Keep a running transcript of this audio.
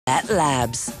Gillette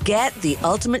Labs. Get the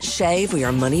ultimate shave or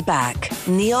your money back.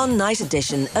 Neon Night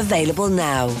Edition available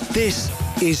now. This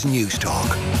is News Talk.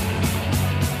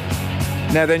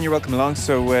 Now then, you're welcome along.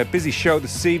 So, busy show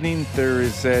this evening. There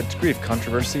is a degree of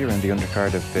controversy around the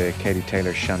undercard of the Katie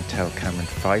Taylor-Chantel Cameron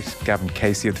fight. Gavin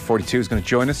Casey of the 42 is going to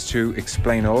join us to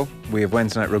explain all. We have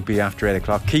Wednesday Night Rugby after 8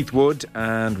 o'clock. Keith Wood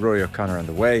and Rory O'Connor on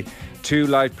the way. 2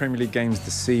 live Premier League games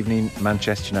this evening.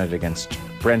 Manchester United against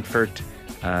Brentford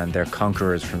and their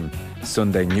conquerors from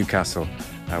Sunday, Newcastle,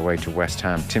 away to West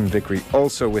Ham. Tim Vickery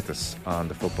also with us on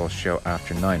the football show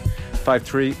after 9.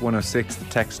 53106, the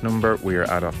text number. We are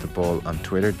at Off the Ball on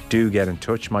Twitter. Do get in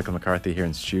touch. Michael McCarthy here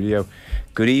in studio.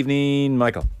 Good evening,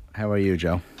 Michael. How are you,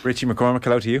 Joe? Richie McCormack,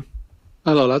 hello to you.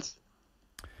 Hello, lads.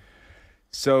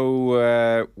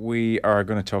 So we are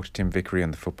going to talk to Tim Vickery on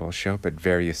the football show about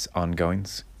various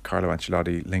ongoings. Carlo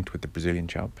Ancelotti linked with the Brazilian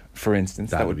job, for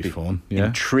instance. That would be fun. Yeah.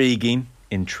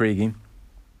 Intriguing.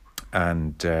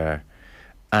 And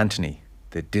Anthony,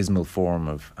 the dismal form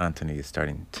of Anthony, is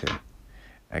starting to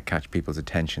catch people's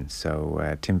attention.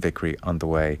 So Tim Vickery on the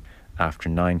way after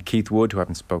 9. Keith Wood, who I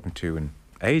haven't spoken to in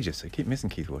ages. I keep missing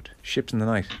Keith Wood. Ships in the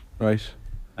night. Right.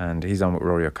 And he's on with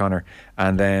Rory O'Connor.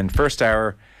 And then first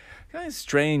hour, kind of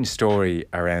strange story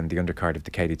around the undercard of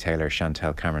the Katie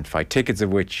Taylor-Chantel Cameron fight. Tickets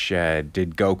of which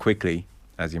did go quickly,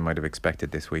 as you might have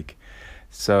expected this week.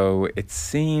 So it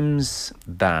seems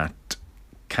that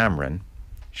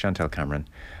Chantel Cameron,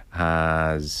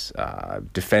 has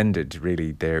defended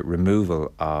really the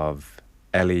removal of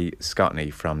Ellie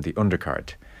Scotney from the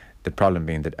undercard. The problem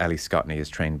being that Ellie Scotney is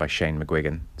trained by Shane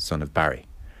McGuigan, son of Barry.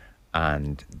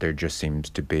 And there just seems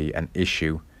to be an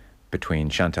issue between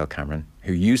Chantel Cameron,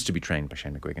 who used to be trained by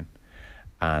Shane McGuigan,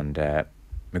 and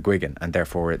McGuigan. And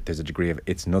therefore, there's a degree of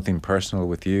it's nothing personal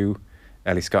with you,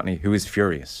 Ellie Scotney, who is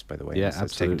furious, by the way. Yeah,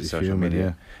 absolutely. To social media.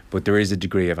 Yeah. But there is a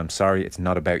degree of, I'm sorry, it's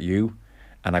not about you.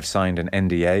 And I've signed an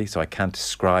NDA, so I can't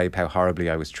describe how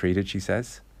horribly I was treated, she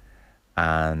says.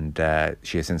 And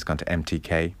she has since gone to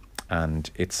MTK. And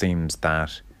it seems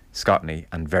that Scotney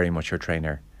and very much her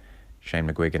trainer, Shane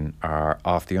McGuigan, are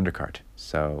off the undercard.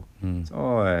 So it's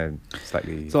all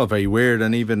slightly... It's all very weird.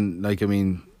 And even, like, I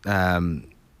mean,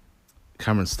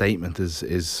 Cameron's statement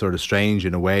is sort of strange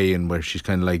in a way, in where she's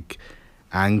kind of like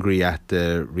angry at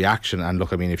the reaction. And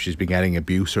look, I mean, if she's been getting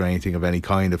abuse or anything of any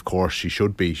kind, of course she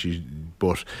should be.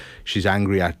 But she's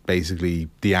angry at basically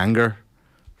the anger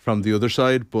from the other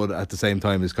side, but at the same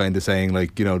time is kind of saying,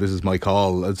 like, you know, this is my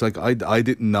call. It's like, I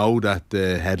didn't know that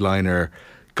the headliner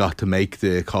got to make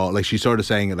the call. Like, she's sort of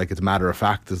saying it like it's a matter of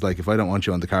fact. It's like, if I don't want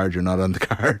you on the card, you're not on the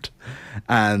card.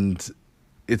 And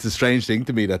it's a strange thing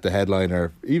to me that the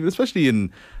headliner, even especially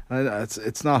in,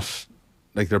 it's not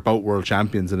like they're both world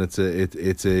champions and it's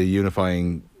a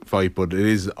unifying fight, but it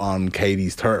is on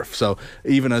Katie's turf. So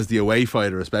even as the away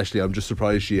fighter, especially, I'm just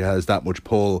surprised she has that much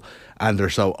pull, and they're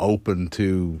so open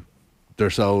to, they're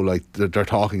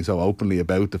talking so openly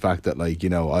about the fact that, like, you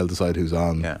know, I'll decide who's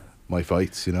on my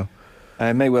fights, you know.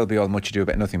 It may well be all much ado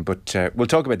about nothing, but we'll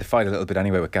talk about the fight a little bit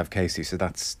anyway with Gav Casey, so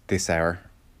that's this hour.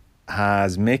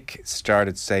 Has Mick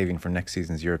started saving for next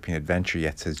season's European adventure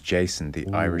yet, says Jason, the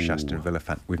Irish Aston Villa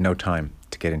fan. We've no time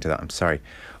to get into that, I'm sorry.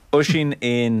 Ushing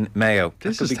in Mayo.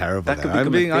 This is terrible.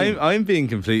 I'm being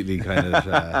completely kind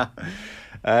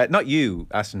of... not you,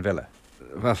 Aston Villa.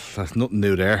 Well, there's nothing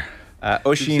new there.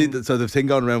 Ushing... So the thing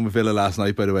going around with Villa last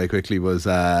night, by the way, quickly, was...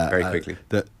 very quickly.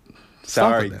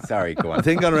 Sorry, go on. The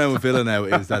thing going around with Villa now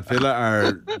is that Villa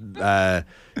are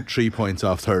 3 points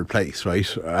off third place, right?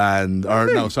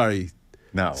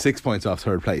 No, 6 points off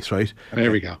third place, right?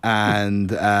 There we go. And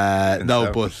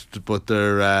but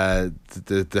they're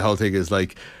the whole thing is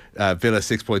like Villa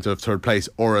 6 points off third place,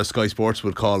 or as Sky Sports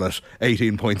would call it,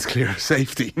 18 points clear of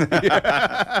safety.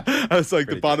 It's like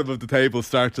the bottom of the table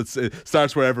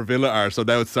starts wherever Villa are, so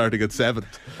now it's starting at 7th.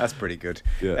 That's pretty good.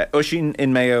 Yeah. Ushing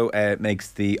in Mayo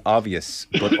makes the obvious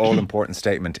but all important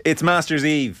statement: it's Masters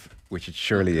Eve, which it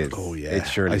surely is. Oh yeah, it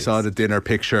surely is. Saw the dinner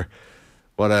picture.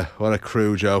 What a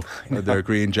crew, Joe. With their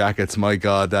green jackets. My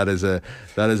God, that is a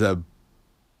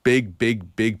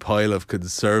big pile of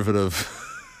conservative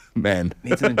men.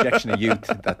 Needs an injection of youth,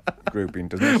 that grouping,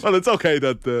 doesn't it? Well, it's okay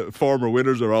that the former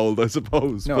winners are old, I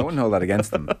suppose. No, I wouldn't hold that against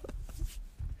them.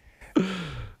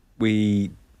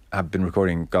 We have been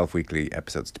recording Golf Weekly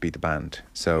episodes to beat the band.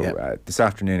 So this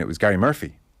afternoon it was Gary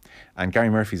Murphy. And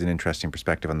Gary Murphy's an interesting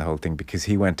perspective on the whole thing because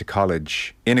he went to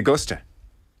college in Augusta.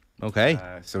 Okay.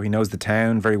 So he knows the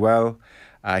town very well.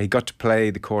 He got to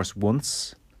play the course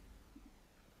once,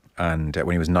 and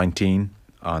when he was 19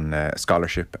 on a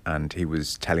scholarship, and he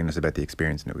was telling us about the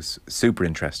experience, and it was super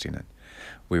interesting. And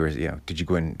we were, did you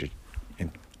go in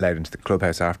allowed into the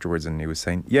clubhouse afterwards, and he was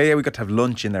saying, yeah, we got to have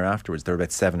lunch in there afterwards. There were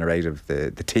about 7 or 8 of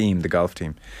the team, the golf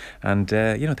team. And,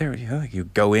 you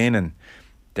go in and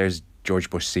there's George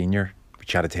Bush Sr. We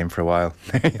chatted to him for a while.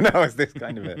 It's this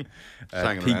kind of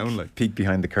a peek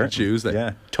behind the curtain. Tuesday.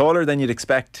 Yeah. Taller than you'd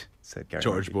expect, said Gary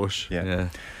George Murphy. Bush. Yeah.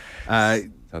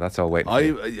 So that's all waiting.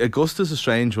 Augusta's a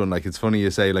strange one. Like, it's funny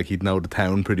you say, like, he'd know the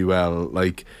town pretty well.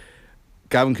 Like,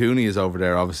 Gavin Cooney is over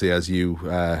there, obviously, as you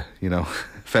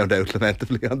found out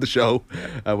lamentably on the show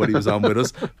when he was on with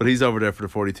us. But he's over there for the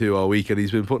 42 all week, and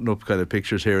he's been putting up kind of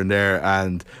pictures here and there.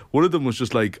 And one of them was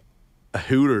just like a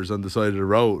Hooters on the side of the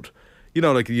road.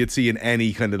 Like you'd see in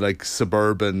any kind of like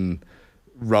suburban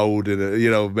road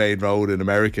main road in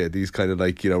America. These kind of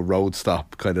like road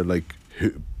stop kind of like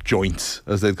joints,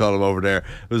 as they'd call them over there.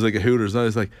 It was like a Hooters, and I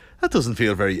was like, that doesn't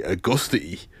feel very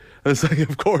Augusta-y. And it's like,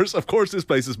 of course, this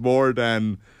place is more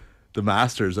than the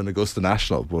Masters and Augusta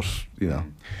National, but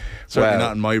certainly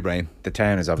not in my brain. The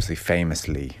town is obviously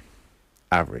famously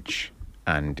average,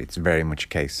 and it's very much a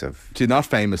case of. See, not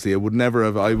famously. I would never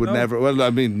have. I would never. Well, I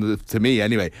mean, to me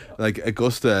anyway. Like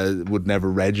Augusta would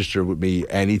never register with me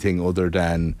anything other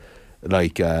than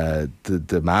like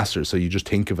the Masters. So you just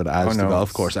think of it as the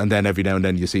golf course, and then every now and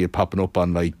then you see it popping up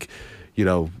on like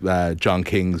John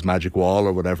King's Magic Wall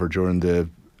or whatever during the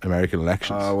American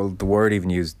elections. Well, the word even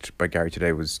used by Gary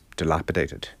today was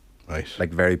dilapidated. Right.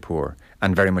 Like very poor,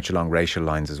 and very much along racial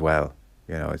lines as well.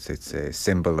 It's a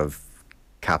symbol of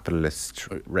capitalist,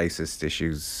 racist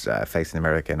issues facing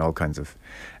America in all kinds of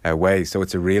ways. So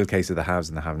it's a real case of the haves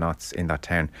and the have-nots in that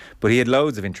town. But he had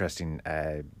loads of interesting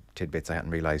tidbits I hadn't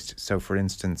realised. So, for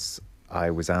instance, I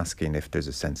was asking if there's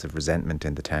a sense of resentment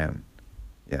in the town.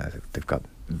 They've got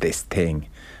this thing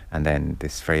and then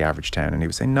this very average town. And he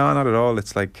was saying, no, not at all.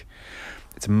 It's like,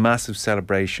 it's a massive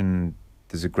celebration.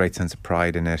 There's a great sense of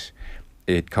pride in it.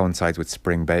 It coincides with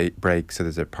spring break, so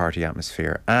there's a party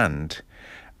atmosphere. And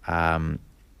you'll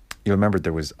remember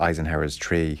there was Eisenhower's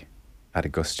tree at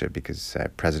Augusta because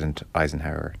President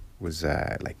Eisenhower was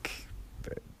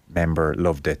member,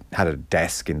 loved it, had a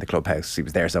desk in the clubhouse. He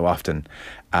was there so often.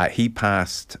 He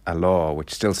passed a law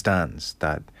which still stands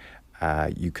that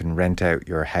you can rent out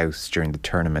your house during the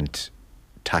tournament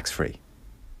tax-free.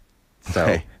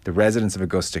 So the residents of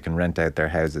Augusta can rent out their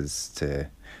houses to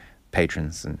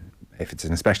patrons, and if it's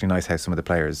an especially nice house, some of the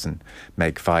players, and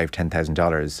make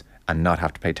 $5,000-$10,000 and not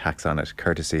have to pay tax on it,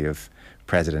 courtesy of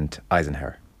President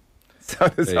Eisenhower. So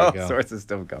there's all sorts of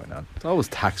stuff going on. It's always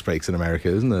tax breaks in America,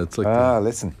 isn't it? It's like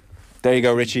listen. There you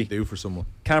go, Richie. Do for someone.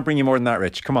 Can't bring you more than that,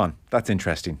 Rich. Come on, that's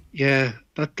interesting. Yeah,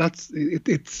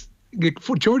 it's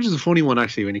George is a funny one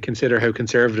actually when you consider how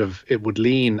conservative it would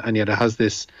lean, and yet it has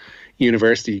this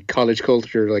university college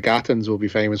culture. Like Athens will be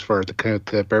famous for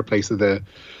the birthplace of the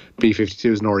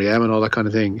B-52s and REM and all that kind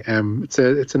of thing.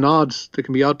 It's an odd. There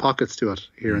can be odd pockets to it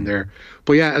here and there.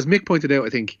 But yeah, as Mick pointed out, I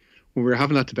think when we were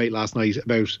having that debate last night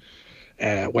about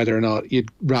whether or not you'd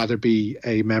rather be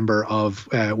a member of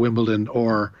Wimbledon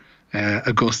or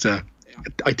Augusta,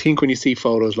 I think when you see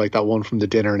photos like that one from the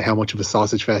dinner and how much of a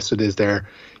sausage fest it is there,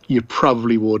 you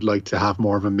probably would like to have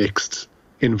more of a mixed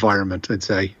environment, I'd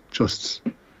say, just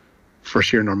for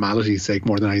sheer normality's sake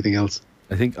more than anything else.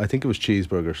 I think it was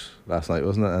cheeseburgers last night,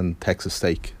 wasn't it? And Texas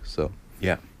steak. So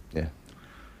yeah. Not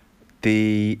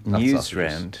The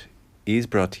Newsround sausages. is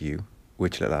brought to you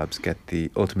with Gillette Labs. Get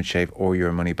the ultimate shave or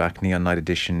your money back. Neon Night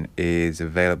Edition is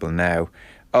available now.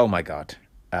 Oh my God.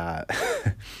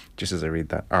 Just as I read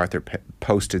that, Arthur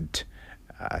posted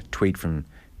a tweet from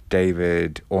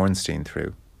David Ornstein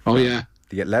through. Oh yeah.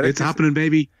 The Athletic. It's happening,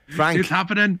 baby. Frank. It's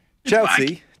happening.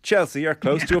 It's Chelsea are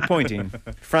close to appointing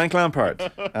Frank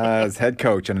Lampard as head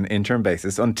coach on an interim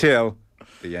basis until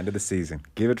the end of the season.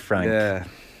 Give it Frank. Yeah.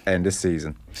 End of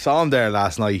season. Saw him there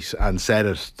last night and said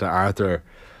it to Arthur.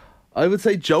 I would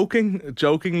say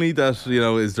jokingly that,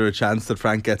 is there a chance that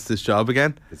Frank gets this job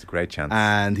again? It's a great chance.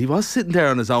 And he was sitting there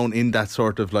on his own in that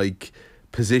sort of like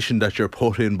position that you're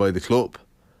put in by the club.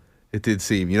 It did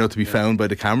seem, to be found by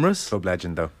the cameras. Club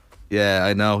legend though. Yeah,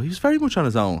 I know. He was very much on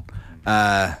his own.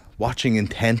 Watching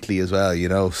intently as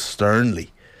well,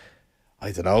 sternly.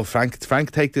 I don't know.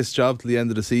 Frank take this job till the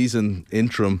end of the season,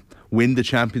 interim, win the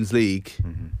Champions League,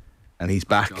 and he's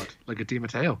back. God, like a Di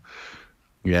Matteo.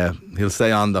 Yeah, he'll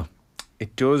stay on though.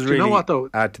 It does you really know what, though?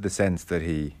 add to the sense that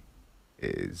he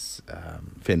is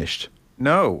Finished.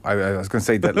 No, I was going to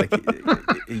say that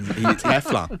It's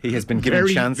Teflon. he has been given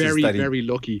chances very, that he very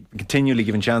lucky. continually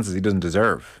given chances he doesn't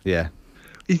deserve. Yeah.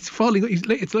 he's falling.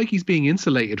 It's like he's being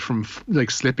insulated from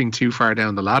like slipping too far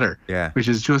down the ladder. Yeah, which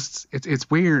is just it's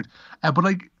weird. But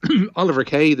like Oliver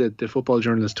Kay, the football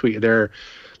journalist, tweeted there.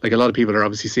 Like a lot of people are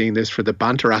obviously seeing this for the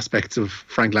banter aspects of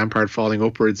Frank Lampard falling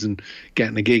upwards and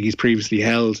getting a gig he's previously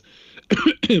held.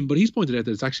 But he's pointed out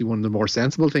that it's actually one of the more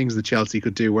sensible things that Chelsea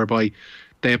could do, whereby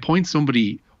they appoint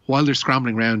somebody while they're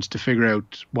scrambling around to figure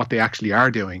out what they actually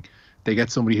are doing. They get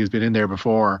somebody who's been in there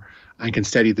before and can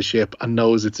steady the ship and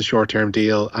knows it's a short-term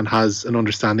deal and has an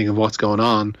understanding of what's going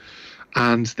on.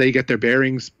 And they get their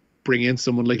bearings, bring in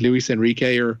someone like Luis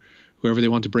Enrique or whoever they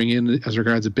want to bring in as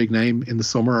regards a big name in the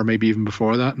summer or maybe even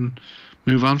before that, and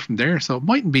move on from there. So it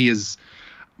mightn't be as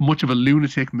much of a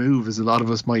lunatic move as a lot of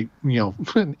us might,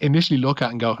 initially look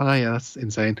at and go, oh yeah, that's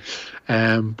insane.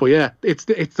 But yeah, it's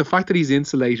the fact that he's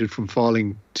insulated from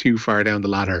falling too far down the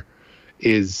ladder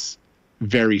is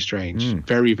very strange.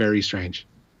 Very, very strange.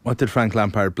 What did Frank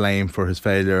Lampard blame for his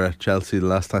failure at Chelsea the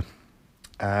last time?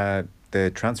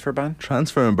 The transfer ban?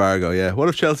 Transfer embargo, yeah. What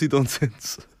have Chelsea done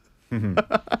since?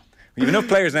 You've enough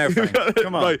players now, Frank.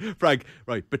 Come on. Right, Frank,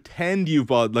 right. Pretend you've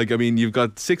bought, you've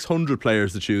got 600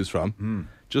 players to choose from.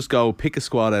 Just go pick a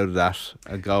squad out of that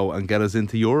and go and get us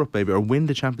into Europe, baby, or win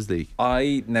the Champions League.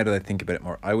 Now that I think about it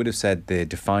more, I would have said the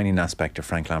defining aspect of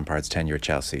Frank Lampard's tenure at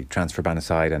Chelsea, transfer ban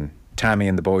aside, and Tammy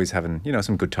and the boys having,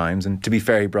 some good times. And to be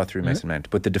fair, he brought through Mason Mount.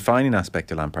 But the defining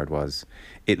aspect of Lampard was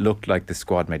it looked like the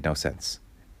squad made no sense.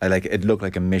 It looked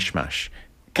like a mishmash.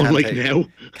 Unlike now.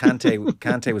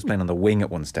 Kante was playing on the wing at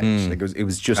one stage. It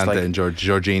was just Kante like and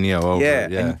Jorginho over. Yeah,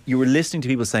 and you were listening to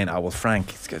people saying, "Oh well,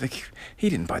 Frank, he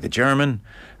didn't buy the German."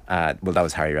 Well, that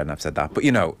was Harry Redknapp said that. But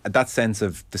that sense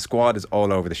of the squad is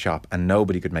all over the shop and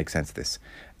nobody could make sense of this.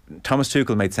 Thomas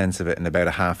Tuchel made sense of it in about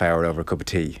a half hour over a cup of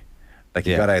tea.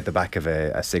 He got out the back of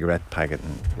a cigarette packet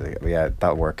and yeah,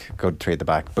 that'll work. Go 3 at the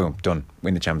back, boom, done.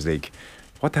 Win the Champions League.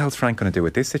 What the hell's Frank going to do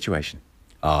with this situation?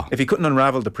 If he couldn't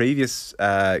unravel the previous,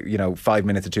 5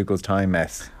 minutes of Tuchel's time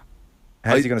mess,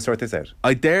 how's he going to sort this out?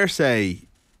 I dare say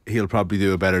he'll probably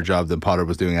do a better job than Potter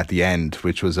was doing at the end,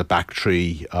 which was a back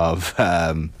three of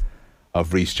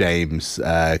Reece James,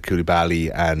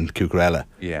 Koulibaly and Cucurella,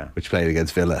 which played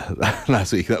against Villa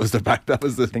last week. That was their back. That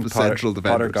was the central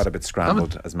defender. Potter got a bit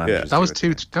scrambled as manager. That was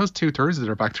 2/3 of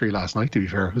their back three last night. To be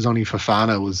fair, it was only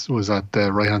Fofana was at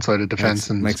the right hand side of defence,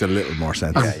 and makes a little more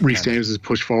sense. Reece James is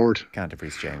pushed forward. Can't have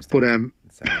Reece James, but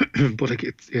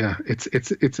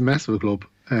it's a mess of a club.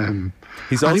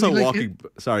 He's also walking.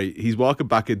 He's walking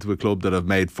back into a club that have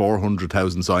made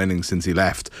 400,000 signings since he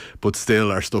left, but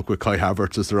still are stuck with Kai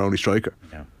Havertz as their only striker.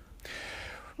 Yeah.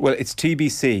 Well, it's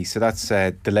TBC, so that's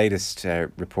the latest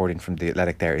reporting from the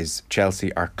Athletic. There is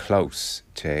Chelsea are close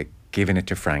to giving it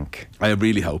to Frank. I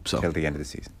really hope so till the end of the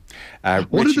season. What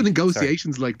Richie, are the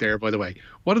negotiations like there? By the way,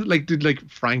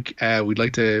 did Frank? We'd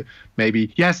like to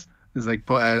maybe is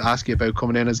ask you about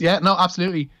coming in as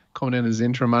absolutely coming in as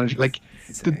interim manager.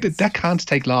 That can't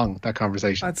take long, that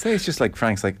conversation. I'd say it's just like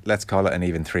Frank's let's call it an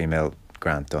even 3 mil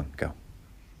grand, done, go.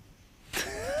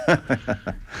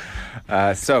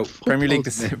 So Premier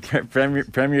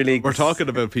League. We're talking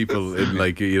about people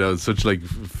in such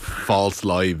false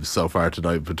lives so far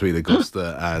tonight between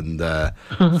Augusta and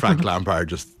Frank Lampard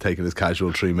just taking his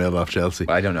casual 3 mil off Chelsea.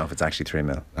 Well, I don't know if it's actually 3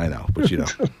 mil. I know, but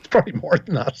it's probably more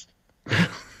than that.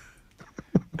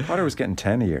 Potter was getting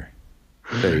 10 a year.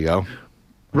 There you go.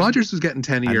 Rodgers was getting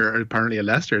 10 a year apparently at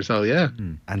Leicester, so yeah.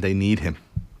 And they need him.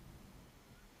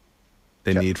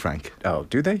 They need Frank. Oh,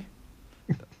 do they?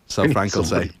 So Frank will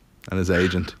say, and his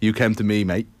agent. You came to me,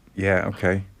 mate. Yeah,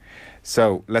 okay.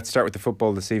 So let's start with the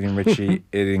football this evening, Richie.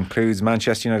 It includes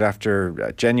Manchester United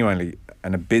after genuinely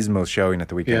an abysmal showing at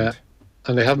the weekend. Yeah.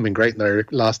 And they haven't been great in their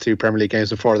last 2 Premier League games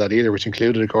before that either, which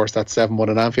included, of course, that 7-1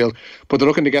 at Anfield. But they're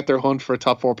looking to get their hunt for a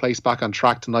top 4 place back on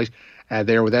track tonight.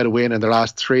 They're without a win in their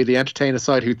last 3. They entertain a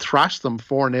side who thrashed them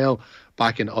 4-0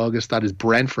 back in August. That is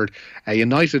Brentford.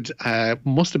 United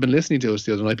must have been listening to us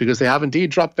the other night because they have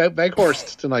indeed dropped out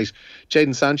Weghorst tonight.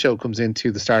 Jadon Sancho comes into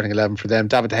the starting 11 for them.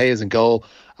 David De Gea is in goal.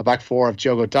 A back 4 of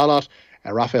Diogo Dalot,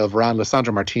 Rafael Varane,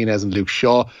 Lissandro Martinez and Luke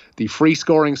Shaw. The free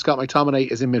scoring Scott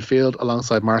McTominay is in midfield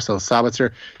alongside Marcel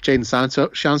Sabitzer. Jadon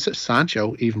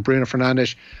Sancho, even Bruno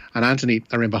Fernandes and Anthony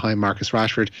are in behind Marcus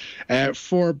Rashford.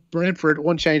 For Brentford,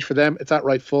 one change for them. It's at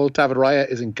right full. David Raya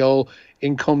is in goal.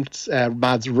 In comes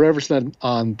Mads Riversland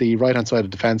on the right hand side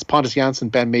of defence. Pontus Jansson,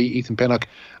 Ben Mee, Ethan Pinnock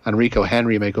and Rico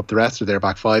Henry make up the rest of their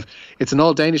back 5. It's an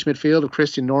all Danish midfield of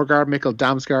Christian Norgard, Mikkel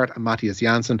Damsgaard and Matthias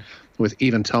Janssen, with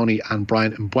Ivan Toney and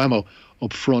Brian Mbeumo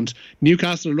up front.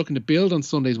 Newcastle are looking to build on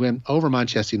Sunday's win win over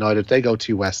Manchester United. They go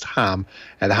to West Ham.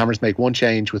 The Hammers make one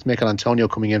change with Mikel Antonio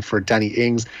coming in for Danny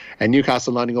Ings. And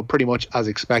Newcastle lining up pretty much as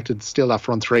expected. Still that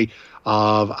front three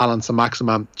of Alan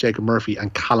Saint-Maximin, Jacob Murphy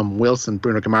and Callum Wilson.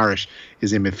 Bruno Guimaraes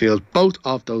is in midfield. Both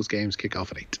of those games kick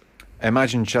off at 8.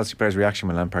 Imagine Chelsea players' reaction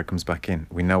when Lampard comes back in.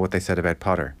 We know what they said about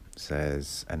Potter,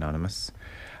 says Anonymous.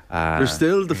 There's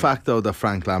still the fact, though, that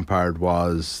Frank Lampard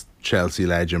was Chelsea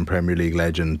legend, Premier League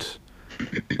legend.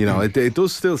 You know, it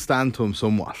does still stand to him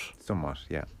somewhat. Somewhat,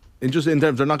 yeah. In terms,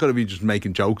 they're not going to be just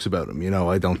making jokes about him, you know,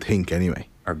 I don't think, anyway.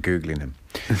 Or Googling him.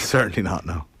 Certainly not,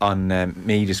 no. On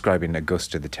me describing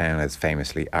Augusta, the town, as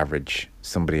famously average,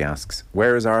 somebody asks,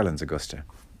 where is Ireland's Augusta?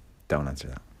 Don't answer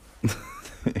that.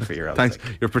 For your Thanks.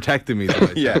 sake. You're protecting me.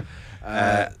 Yeah.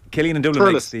 Killian and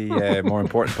Dublin makes the more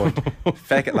important point.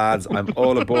 Feck it, lads. I'm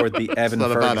all aboard the Evan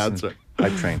not a bad Ferguson answer.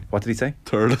 hype train. What did he say?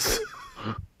 Thurles.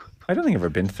 I don't think I've ever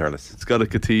been to Thurles. It's got a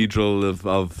cathedral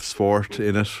of sport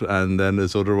in it, and then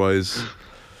it's otherwise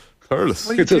Thurles.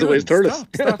 What are you It's otherwise doing?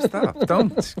 Thurles. Stop.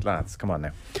 Don't, lads. Come on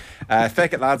now.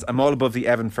 Feck it, lads. I'm all above the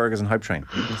Evan Ferguson hype train.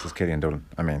 This is Killian Dublin.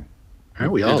 I mean,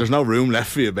 Aren't we all? There's no room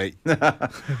left for you, mate.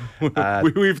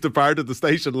 We've departed the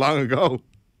station long ago.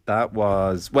 that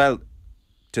was, well,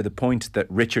 to the point that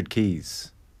Richard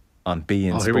Keys on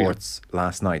beIN Sports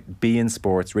last night, beIN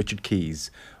Sports, Richard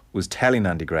Keys was telling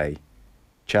Andy Gray,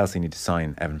 Chelsea need to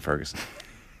sign Evan Ferguson.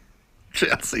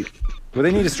 Chelsea. Well,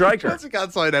 they need a striker. Chelsea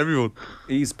can't sign everyone.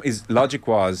 His logic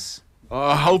was,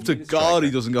 I hope to God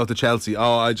he doesn't go to Chelsea.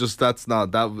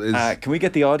 can we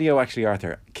get the audio actually,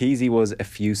 Arthur? Keysy was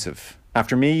effusive.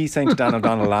 After me saying to Dan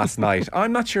O'Donnell last night,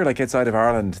 I'm not sure, like, outside of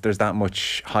Ireland there's that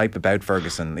much hype about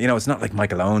Ferguson. You know, it's not like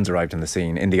Michael Owens arrived on the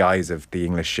scene in the eyes of the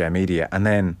English media. And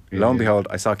then, lo and behold,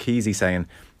 I saw Keysy saying,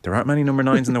 there aren't many number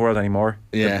 9s in the world anymore.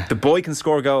 Yeah. The boy can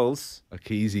score goals.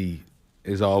 Keysy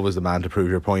is always the man to prove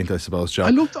your point, I suppose,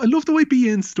 John. I love the way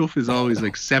beIN stuff is always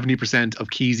like 70% of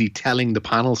Keysy telling the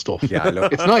panel stuff. Yeah, I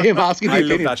love It's not him asking the I love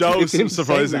opinion. that. Joe It's him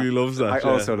surprisingly saying that. loves that. I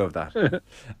also love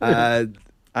that.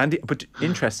 Andy, but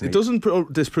interestingly, It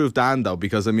doesn't disprove Dan, though,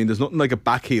 because, I mean, there's nothing like a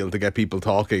back heel to get people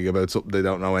talking about something they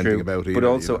don't know anything about either. but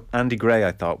also you know? Andy Gray,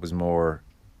 I thought, was more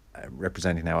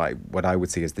representing now what I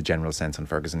would see as the general sense on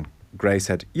Ferguson. Gray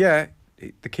said, yeah,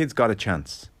 the kid's got a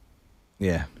chance.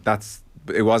 Yeah.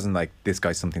 It wasn't like this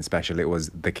guy's something special. It was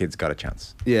the kid's got a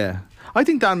chance. Yeah. I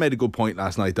think Dan made a good point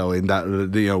last night, though, in that,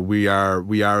 you know, we are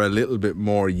a little bit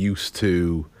more used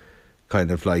to kind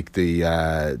of like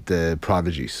the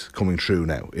prodigies coming through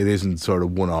now. It isn't sort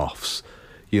of one-offs.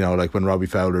 You know, like when Robbie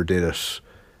Fowler did it,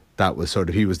 that was sort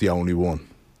of, he was the only one.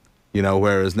 You know,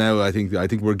 whereas now I think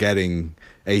we're getting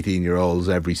 18-year-olds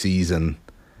every season.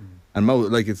 And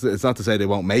like it's not to say they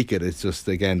won't make it. It's just,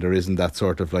 again, there isn't that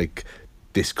sort of like,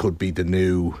 this could be the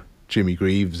new Jimmy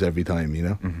Greaves every time, you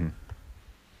know? Mm-hmm.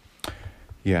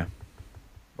 Yeah.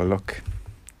 Well, look,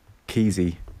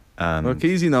 Keysy.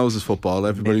 Keysy knows his football.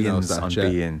 Everybody knows that. On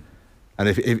beIN. And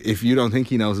if you don't think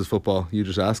he knows his football, you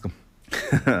just ask him.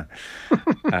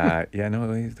 Yeah,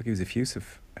 no, he was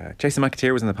effusive. Jason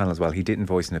McAteer was on the panel as well. He didn't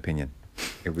voice an opinion.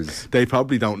 It was. They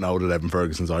probably don't know that Evan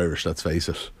Ferguson's Irish, let's face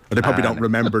it. Or they probably don't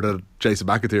remember that Jason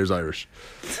McAteer's Irish.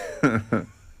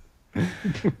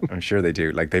 I'm sure they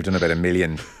do. Like, they've done about 1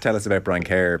 million. Tell us about Brian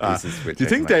Kerr pieces. With Do you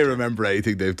think they remember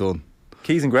anything they've done?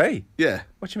 Keys and Gray? Yeah.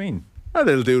 What do you mean? Oh,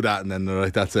 they'll do that and then they're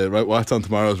like, that's it. Right, what's on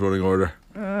tomorrow's running order?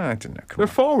 I don't know. They're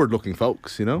forward-looking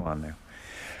folks, you know? Come on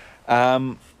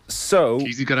now. So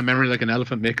Keesy's got a memory like an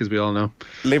elephant, Mick, as we all know.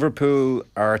 Liverpool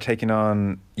are taking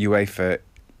on UEFA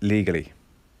legally.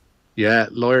 Yeah,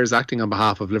 lawyers acting on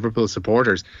behalf of Liverpool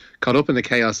supporters caught up in the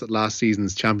chaos at last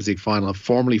season's Champions League final have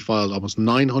formally filed almost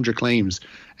 900 claims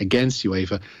against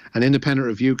UEFA. An independent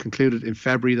review concluded in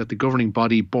February that the governing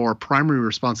body bore primary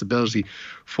responsibility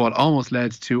for what almost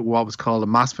led to what was called a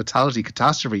mass fatality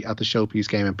catastrophe at the Showpiece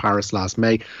game in Paris last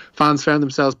May. Fans found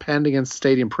themselves penned against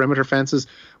stadium perimeter fences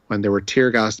when they were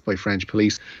tear-gassed by French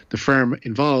police. The firm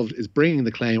involved is bringing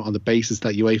the claim on the basis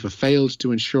that UEFA failed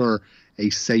to ensure a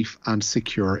safe and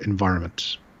secure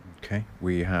environment. Okay,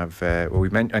 we have. I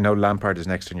know Lampard is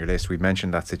next on your list. We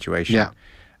mentioned that situation.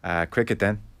 Yeah. Cricket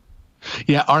then.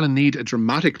 Yeah, Ireland need a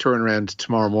dramatic turnaround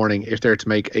tomorrow morning if they're to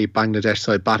make a Bangladesh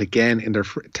side bat again in their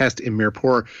test in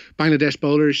Mirpur. Bangladesh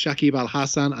bowlers Shakib Al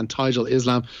Hassan and Taijul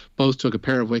Islam both took a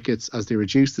pair of wickets as they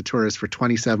reduced the tourists for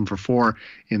 27 for 4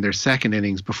 in their second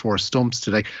innings before stumps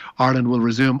today. Ireland will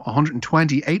resume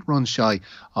 128 runs shy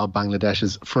of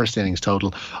Bangladesh's first innings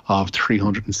total of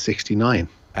 369.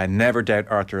 And never doubt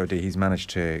Arthur O'D. He's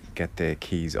managed to get the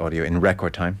Keys audio in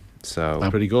record time. So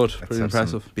pretty good, pretty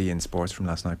impressive. beIN Sports from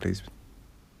last night, please.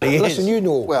 Listen, you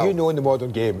know in the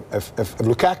modern game, if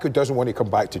Lukaku doesn't want to come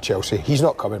back to Chelsea, he's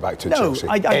not coming back to Chelsea.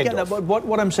 I get that, but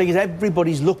what I'm saying is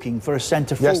everybody's looking for a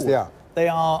centre forward. Yes, they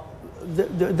are.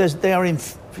 They are in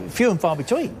few and far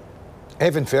between.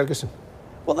 Evan Ferguson.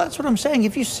 Well, that's what I'm saying.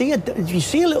 If you see a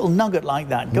little nugget like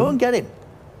that, go and get him.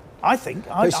 I think.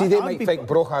 They might think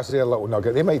Broja's their little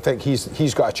nugget. They might think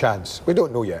he's got a chance. We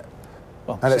don't know yet.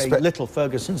 Well, and little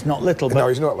Ferguson's not little, but no,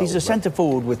 he's not little, he's a centre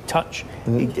forward with touch.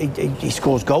 He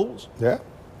scores goals. Yeah.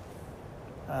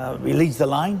 He leads the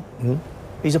line.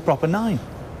 He's a proper 9.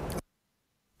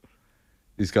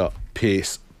 He's got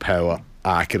pace, power,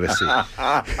 accuracy.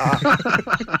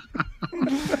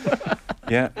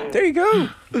 Yeah, there you go.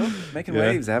 Making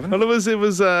waves, Evan. Well, was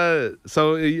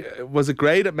it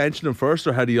Gray that mentioned him first,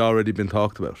 or had he already been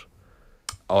talked about?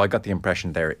 Oh, I got the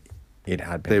impression there it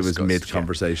had been discussed. It was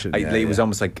mid-conversation. It was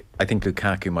almost like, I think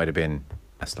Lukaku might have been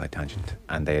a slight tangent,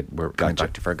 and they were going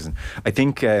back to Ferguson. I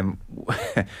think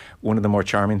one of the more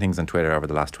charming things on Twitter over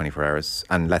the last 24 hours,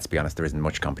 and let's be honest, there isn't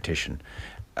much competition,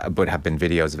 but have been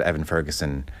videos of Evan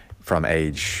Ferguson from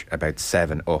age about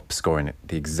 7 up scoring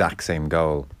the exact same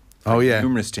goal. Oh yeah,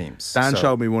 numerous teams. Dan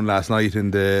showed me one last night in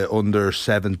the under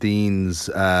 17s.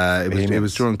 It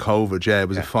was during COVID. Yeah, it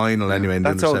was a final anyway. In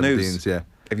That's the under all 17s. News. Yeah.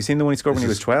 Have you seen the one he scored when he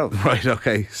was 12? Right.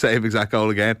 Okay. Same exact goal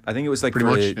again. I think it was like pretty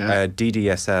much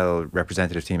DDSL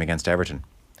representative team against Everton.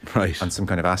 Right. On some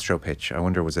kind of Astro pitch. I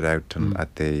wonder was it out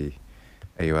at the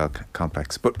AUL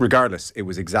complex. But regardless, it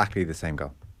was exactly the same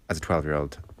goal as a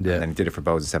 12-year-old. Yeah. And then he did it for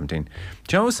Bose at 17.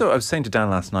 Do you know? So I was saying to Dan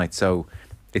last night. So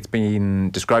it's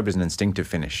been described as an instinctive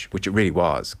finish, which it really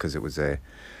was, because it was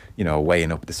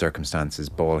weighing up the circumstances.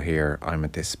 Ball here, I'm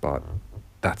at this spot.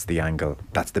 That's the angle.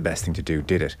 That's the best thing to do.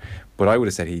 Did it? But I would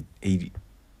have said he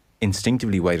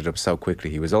instinctively weighed it up so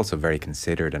quickly. He was also very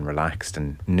considered and relaxed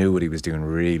and knew what he was doing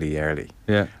really early.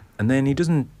 Yeah. And then he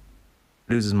doesn't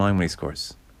lose his mind when he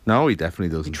scores. No, he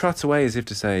definitely doesn't. He trots away as if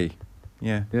to say,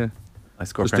 yeah, I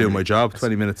score. Just doing my job.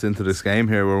 20 minutes into this game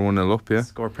here, we're 1-0 up. Yeah.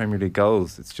 Score Premier League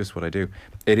goals. It's just what I do.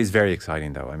 It is very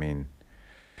exciting, though. I mean,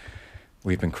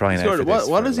 we've been crying out for this.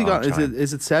 What has he got?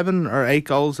 Is it 7 or 8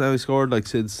 goals now he scored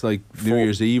since New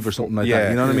Year's Eve or something like that?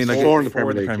 You know what I mean? 4 in the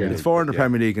Premier League. It's 4 in the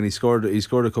Premier League, and he scored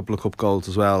a couple of cup goals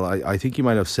as well. I think he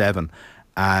might have 7,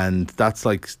 and that's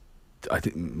I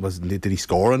think did he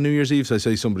score on New Year's Eve? So I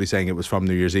see somebody saying it was from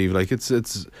New Year's Eve.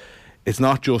 It's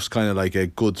not just kind of like a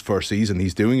good first season.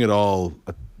 He's doing it all,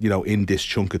 in this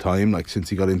chunk of time, since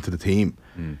he got into the team.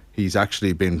 He's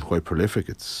actually been quite prolific.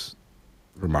 It's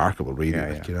remarkable,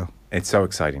 really. It's so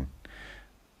exciting.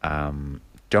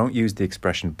 Don't use the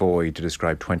expression boy to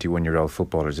describe 21-year-old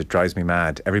footballers. It drives me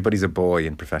mad. Everybody's a boy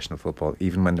in professional football,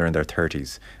 even when they're in their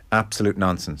 30s. Absolute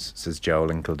nonsense, says Joel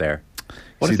in Kildare.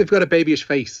 What if they've got a babyish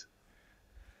face?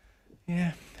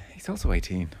 Yeah, he's also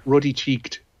 18.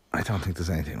 Ruddy-cheeked. I don't think there's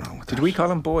anything wrong with that. Did we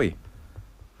call him boy?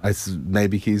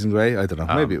 Maybe Keys and Gray. I don't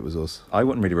know. Maybe it was us. I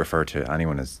wouldn't really refer to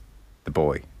anyone as the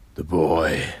boy. The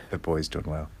boy. The boy's done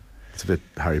well. It's a bit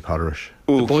Harry Potterish.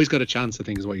 The boy's got a chance, I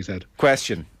think, is what you said.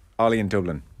 Question. Ollie in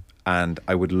Dublin. And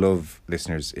I would love,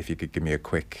 listeners, if you could give me a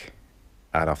quick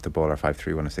add off the ball or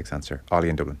 53106 answer. Ollie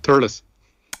in Dublin. Thurles.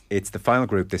 It's the final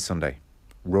group this Sunday.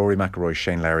 Rory McIlroy,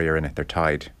 Shane Lowry are in it. They're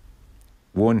tied.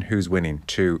 1, who's winning?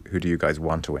 2, who do you guys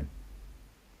want to win?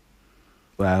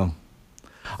 Well,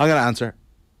 I'm going to answer.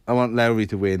 I want Lowry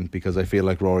to win because I feel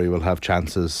like Rory will have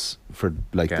chances for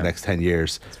the next 10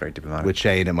 years. It's very diplomatic. With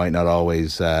Shane, it might not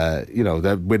always,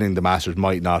 winning the Masters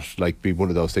might not be one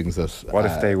of those things that. What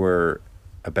if they were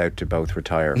about to both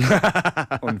retire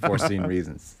for unforeseen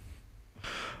reasons?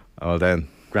 Oh, then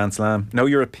Grand Slam. No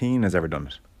European has ever done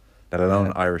it, let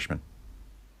alone Irishman.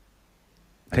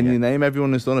 Can you name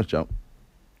everyone who's done it, Joe?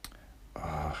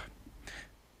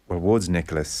 Well, Woods,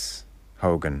 Nicholas,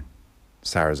 Hogan,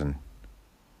 Saracen.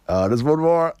 There's one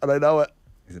more, and I know it.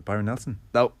 Is it Byron Nelson?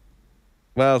 No.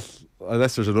 Well,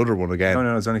 unless there's another one again.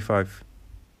 No, it's only 5.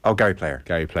 Oh, Gary Player.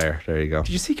 Gary Player, there you go.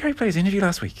 Did you see Gary Player's interview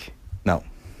last week? No.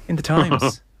 In the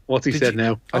Times. What's he said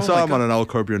now? I saw him on an old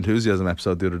Curb Your Enthusiasm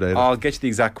episode the other day. I'll get you the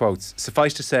exact quotes.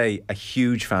 Suffice to say, a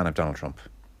huge fan of Donald Trump.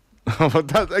 But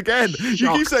that, again,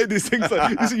 you keep saying these things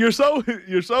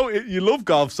you love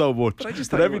golf so much,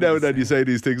 but every now and then you say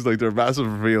these things like they're massive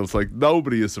reveals.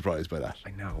 Nobody is surprised by that.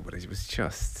 I know, but it was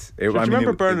just. Do you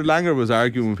remember Bernard Langer was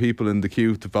arguing with people in the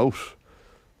queue to vote?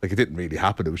 It didn't really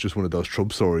happen. It was just one of those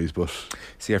Trump stories. But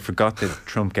see, I forgot that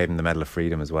Trump gave him the Medal of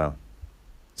Freedom as well,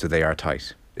 so they are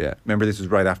tight. Yeah. Remember, this was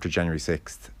right after January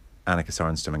 6th. Annika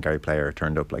Sorenstam and Gary Player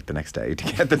turned up the next day to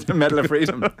get the Medal of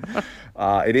Freedom.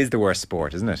 It is the worst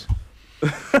sport, isn't it?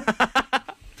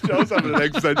 Joe's having an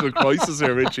existential crisis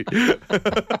here, Richie. It's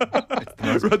the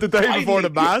the day before the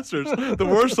Masters. The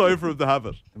worst time for him to have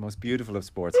it. The most beautiful of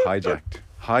sports,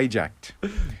 hijacked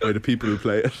by the people who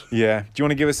play it. Yeah. Do you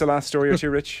want to give us the last story or two,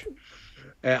 Rich?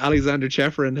 Alexander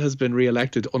Cheferin has been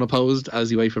re-elected unopposed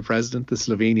as UEFA president. The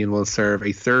Slovenian will serve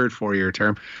a third 4-year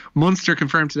term. Munster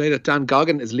confirmed today that Dan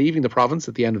Goggin is leaving the province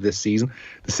at the end of this season.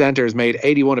 The centre has made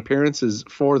 81 appearances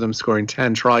for them, scoring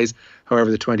 10 tries.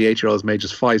 However, the 28-year-old has made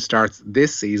just 5 starts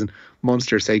this season.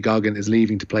 Munster say Goggin is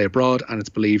leaving to play abroad, and it's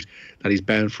believed that he's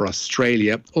bound for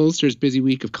Australia. Ulster's busy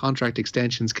week of contract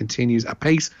extensions continues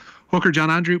apace. Hooker John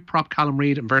Andrew, prop Callum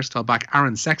Reid and versatile back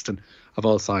Aaron Sexton have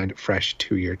all signed fresh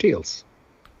 2-year deals.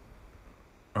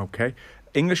 Okay.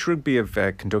 English Rugby have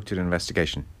conducted an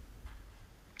investigation.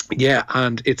 Yeah,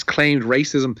 and it's claimed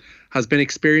racism has been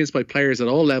experienced by players at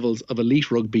all levels of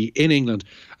elite rugby in England.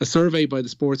 A survey by the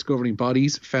sports governing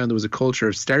bodies found there was a culture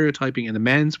of stereotyping in the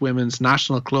men's, women's,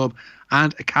 national club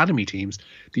and academy teams.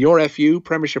 The RFU,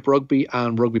 Premiership Rugby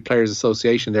and Rugby Players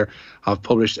Association there have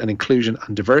published an inclusion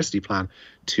and diversity plan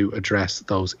to address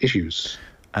those issues.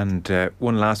 And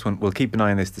one last one. We'll keep an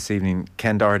eye on this evening.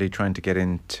 Ken Doherty trying to get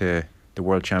into the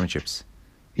World Championships.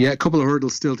 Yeah, a couple of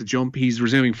hurdles still to jump. He's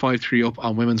resuming 5-3 up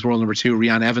on women's world number 2,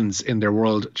 Rhiannon Evans, in their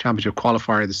World Championship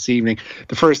qualifier this evening.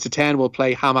 The first to 10 will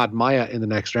play Hamad Maya in the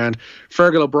next round.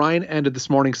 Fergal O'Brien ended this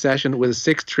morning's session with a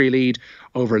 6-3 lead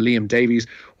over Liam Davies,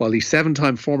 while the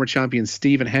 7-time former champion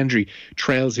Stephen Hendry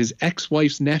trails his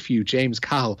ex-wife's nephew James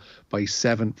Cahill by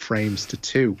 7 frames to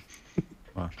 2.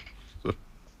 Wow.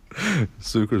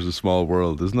 Snooker's a small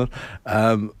world, isn't it?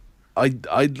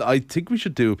 I think we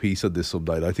should do a piece on this some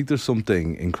night. I think there's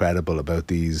something incredible about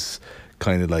these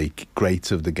kind of like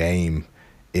greats of the game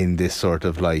in this sort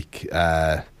of like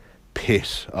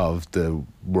pit of the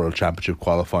World Championship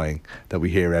qualifying that we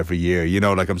hear every year. You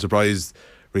know, like I'm surprised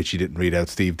Richie didn't read out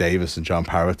Steve Davis and John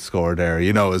Parrott's score there,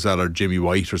 you know, as well, or Jimmy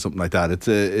White or something like that.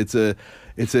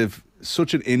 It's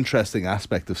such an interesting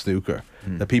aspect of snooker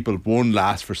that people, one,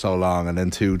 last for so long, and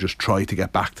then two, just try to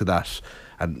get back to that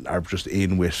and are just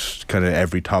in with kind of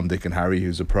every Tom, Dick and Harry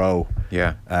who's a pro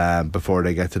before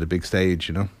they get to the big stage,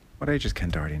 you know. What age is Ken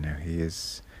Doherty now? He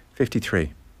is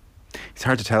 53. It's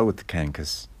hard to tell with the Ken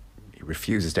because he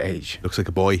refuses to age. Looks like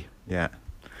a boy. Yeah.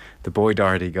 The boy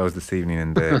Doherty goes this evening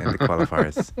in the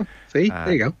qualifiers. See,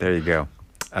 there you go. There you go.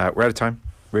 We're out of time.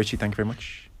 Richie, thank you very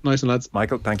much. Nice one, lads.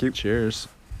 Michael, thank you. Cheers.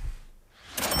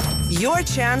 Your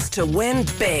chance to win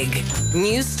big.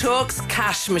 News Talk's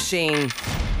cash machine.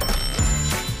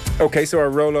 Okay, so our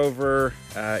rollover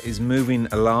is moving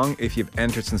along. If you've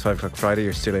entered since 5 o'clock Friday,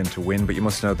 you're still in to win, but you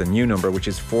must know the new number, which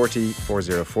is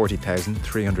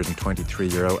 40,323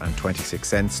 euro and 26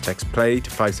 cents. Text play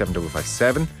to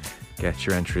 57557. Get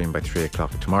your entry in by 3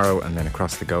 o'clock tomorrow, and then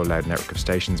across the Go Loud network of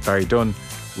stations, Barry Dunn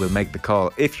will make the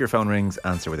call. If your phone rings,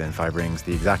 answer within 5 rings.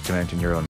 The exact amount in euro